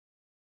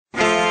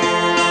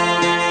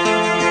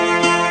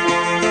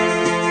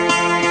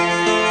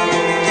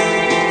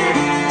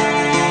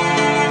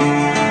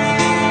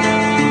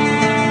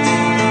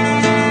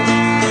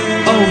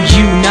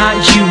not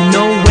you,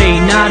 no way,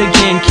 not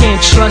again.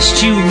 Can't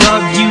trust you,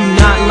 love you,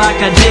 not like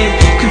I did.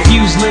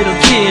 Confused little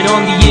kid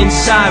on the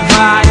inside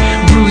ride.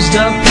 Bruised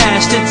up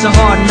past, it's a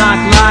hard knock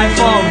life,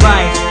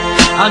 alright.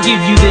 I'll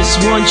give you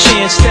this one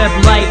chance. Step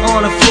light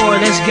on a floor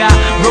that's got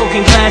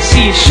broken glass.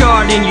 See a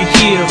shard in your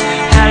heel.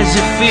 How does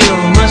it feel?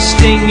 Must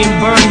sting and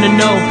burn to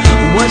know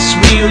what's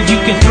real. You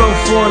can throw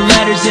 4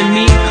 letters at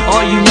me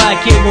all you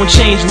like, it won't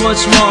change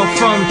what's wrong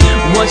from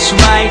what's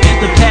right.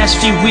 The past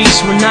few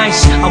weeks were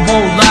nice, I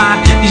won't lie.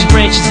 These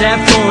branches have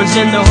thorns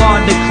and they're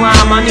hard to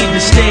climb. I need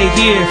to stay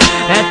here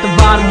at the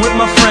bottom with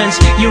my friends.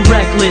 You're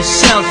reckless,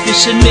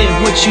 selfish, admit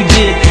what you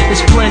did.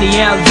 There's plenty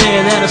out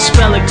there that'll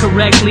spell it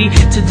correctly.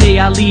 Today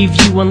I leave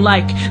you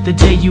unlike the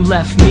day you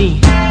left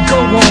me. Go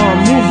on,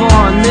 move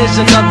on,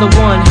 there's another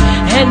one,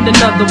 and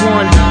another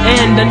one,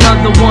 and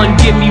another one.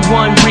 Give me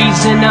one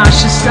reason I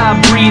should stop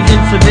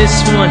breathing for this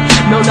one.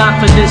 No, not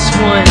for this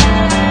one.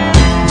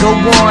 Go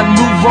on,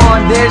 move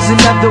on, there's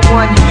another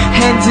one,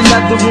 and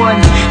another one,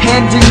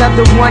 and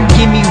another one.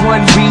 Give me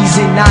one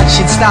reason I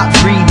should stop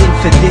breathing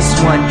for this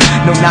one.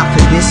 No, not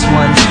for this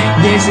one.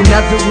 There's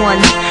another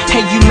one.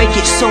 Hey, you make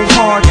it so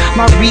hard.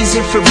 My reason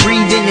for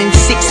breathing in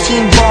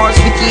 16 bars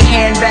with your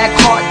handbag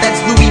heart.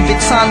 That's Louis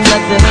Vuitton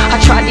leather.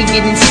 I tried to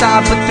get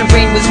inside, but the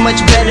rain was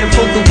much better.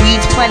 Pulled the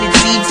weeds, planted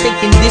seeds,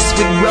 thinking this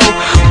would grow.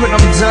 But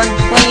I'm done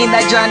playing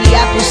that Johnny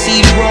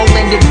Appleseed role.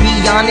 And to be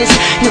honest,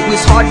 it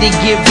was hard to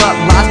give up.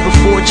 Lies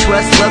before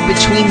trust, love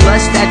between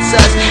lust, that's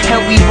us.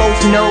 And we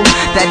both know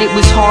that it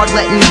was hard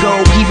letting go.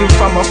 Even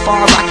from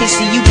afar, I can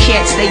see you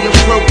can't stay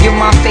afloat. You're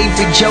my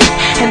favorite joke,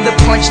 and the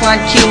punchline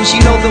kills.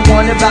 You know the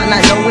one about not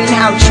knowing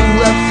how true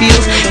love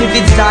feels. If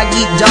it's dog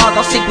eat dog,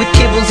 I'll stick with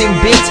kibbles and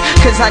bits,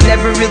 cause I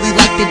never really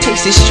liked the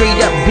taste of straight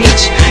up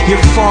bitch.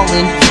 You're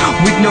falling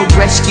with no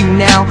rescue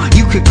now.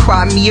 You could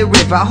cry me a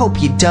river, I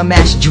hope your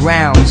dumbass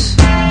drowns.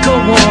 Go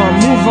on,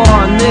 move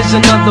on, there's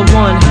another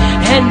one,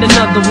 and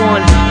another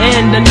one,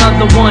 and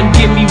another one.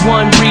 Give me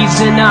one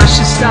reason I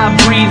should stop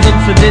breathing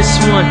for this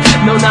one.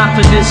 No, not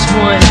for this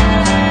one.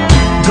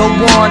 Go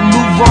on,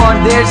 move on,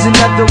 there's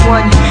another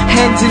one,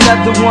 and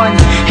another one,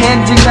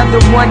 and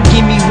another one.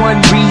 Give me one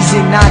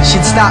reason I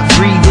should stop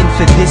breathing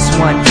for this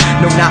one.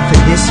 No, not for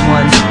this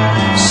one.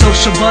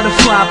 Social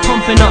butterfly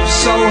pumping up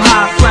so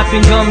high,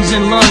 flapping gums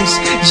and lungs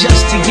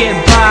just to get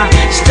by.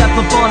 Step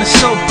up on a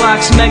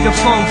soapbox,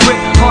 megaphone grip,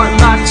 heart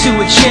locked to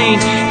a chain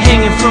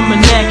hanging from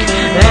my neck.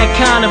 That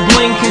kind of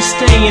bling can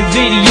stay in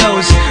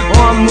videos,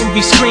 on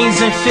movie screens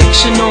and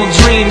fictional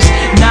dreams.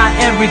 Not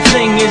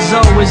everything is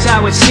always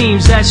how it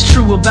seems. That's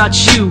true about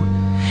you,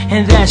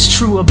 and that's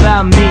true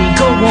about me.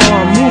 Go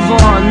on, move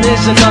on,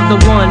 there's another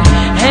one,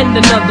 and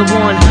another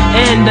one,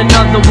 and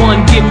another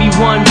one. Give me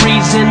one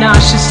reason I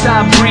should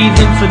stop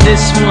breathing for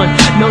this one.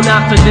 No,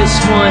 not for this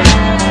one.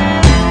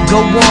 Go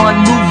on,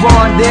 move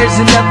on, there's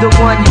another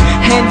one,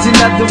 and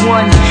another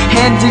one,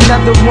 and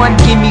another one.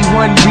 Give me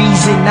one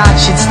reason I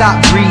should stop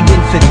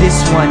breathing for this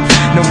one.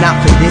 No, not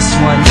for this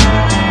one.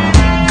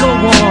 Go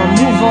on,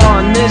 move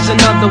on, there's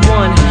another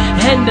one,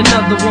 and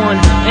another one,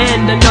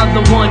 and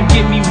another one.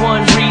 Give me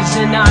one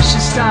reason I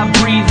should stop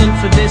breathing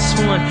for this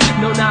one.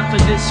 No, not for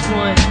this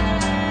one.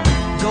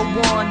 Go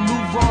on,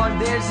 move on,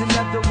 there's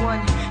another one,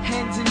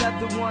 and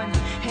another one,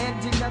 and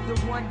another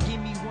one.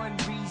 Give me one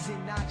reason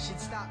I should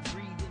stop breathing.